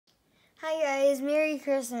guys, Merry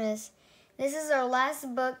Christmas. This is our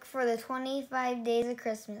last book for the 25 Days of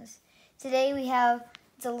Christmas. Today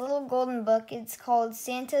it's a little golden book. It's called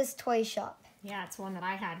Santa's Toy Shop. Yeah, it's one that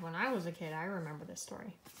I had when I was a kid. I remember this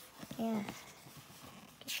story. Yeah.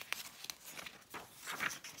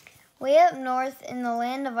 Way up north in the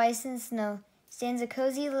land of ice and snow stands a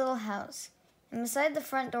cozy little house, and beside the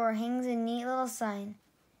front door hangs a neat little sign.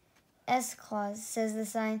 S. Claus, says the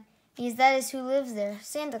sign, because that is who lives there,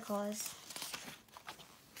 Santa Claus.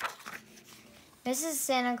 Mrs.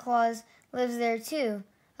 Santa Claus lives there too,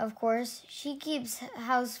 of course. She keeps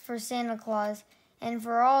house for Santa Claus and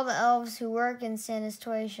for all the elves who work in Santa's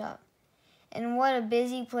toy shop. And what a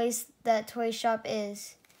busy place that toy shop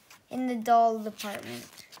is. In the doll department,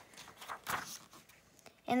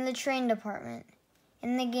 in the train department,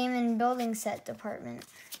 in the game and building set department.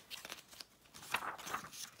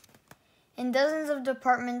 In dozens of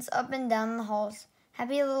departments up and down the halls,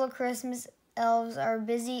 happy little Christmas elves are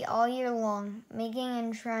busy all year long, making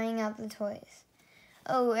and trying out the toys.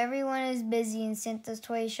 Oh, everyone is busy in Santa's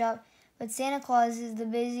toy shop, but Santa Claus is the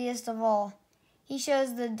busiest of all. He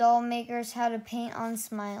shows the doll makers how to paint on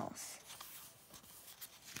smiles.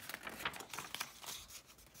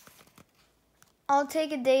 I'll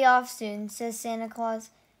take a day off soon, says Santa Claus,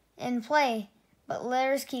 and play. But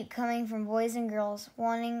letters keep coming from boys and girls,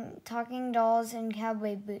 wanting talking dolls and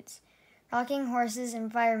cowboy boots, rocking horses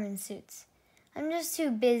and fireman suits. I'm just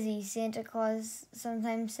too busy, Santa Claus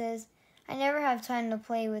sometimes says. I never have time to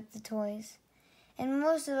play with the toys. And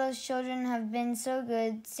most of those children have been so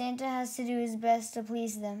good, Santa has to do his best to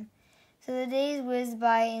please them. So the days whiz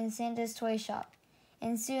by in Santa's toy shop,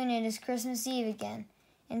 and soon it is Christmas Eve again,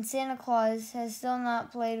 and Santa Claus has still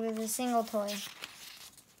not played with a single toy.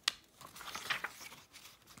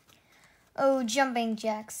 Oh, jumping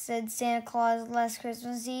jacks, said Santa Claus last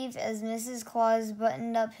Christmas Eve as Mrs. Claus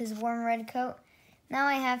buttoned up his warm red coat. Now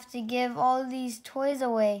I have to give all these toys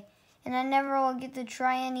away, and I never will get to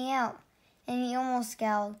try any out. And he almost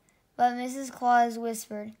scowled, but Mrs. Claus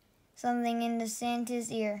whispered something into Santa's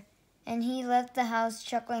ear, and he left the house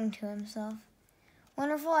chuckling to himself.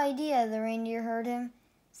 Wonderful idea, the reindeer heard him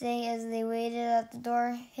say as they waited at the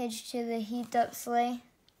door, hitched to the heaped-up sleigh.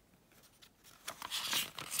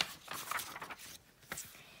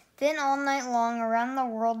 Then all night long around the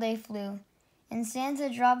world they flew, and Santa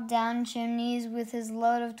dropped down chimneys with his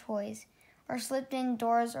load of toys, or slipped in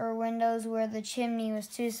doors or windows where the chimney was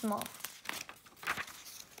too small.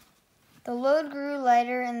 The load grew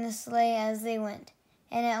lighter in the sleigh as they went,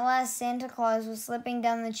 and at last Santa Claus was slipping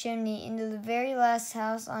down the chimney into the very last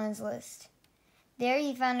house on his list. There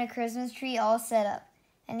he found a Christmas tree all set up,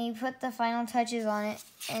 and he put the final touches on it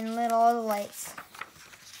and lit all the lights.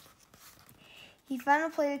 He found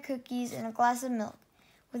a plate of cookies and a glass of milk,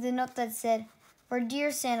 with a note that said, "For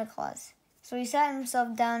dear Santa Claus." So he sat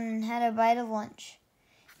himself down and had a bite of lunch.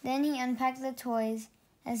 Then he unpacked the toys,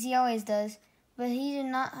 as he always does, but he did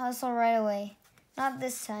not hustle right away. Not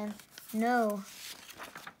this time. No.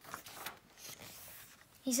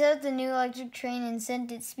 He set up the new electric train and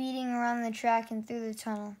sent it speeding around the track and through the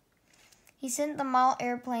tunnel. He sent the model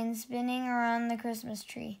airplane spinning around the Christmas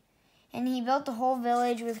tree, and he built the whole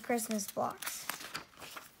village with Christmas blocks.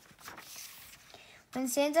 When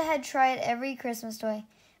Santa had tried every Christmas toy,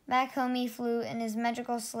 back home he flew in his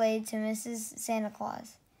magical sleigh to Mrs. Santa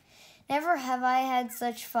Claus. "Never have I had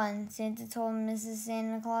such fun," Santa told Mrs.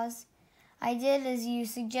 Santa Claus. "I did as you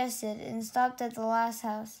suggested and stopped at the last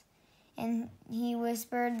house." And he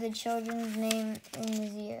whispered the children's name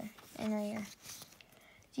in her ear.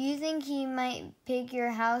 "Do you think he might pick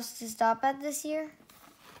your house to stop at this year?"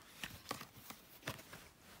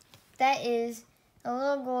 That is The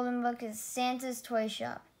Little Golden Book is Santa's Toy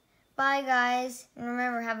Shop. Bye, guys. And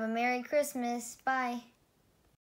remember, have a Merry Christmas. Bye.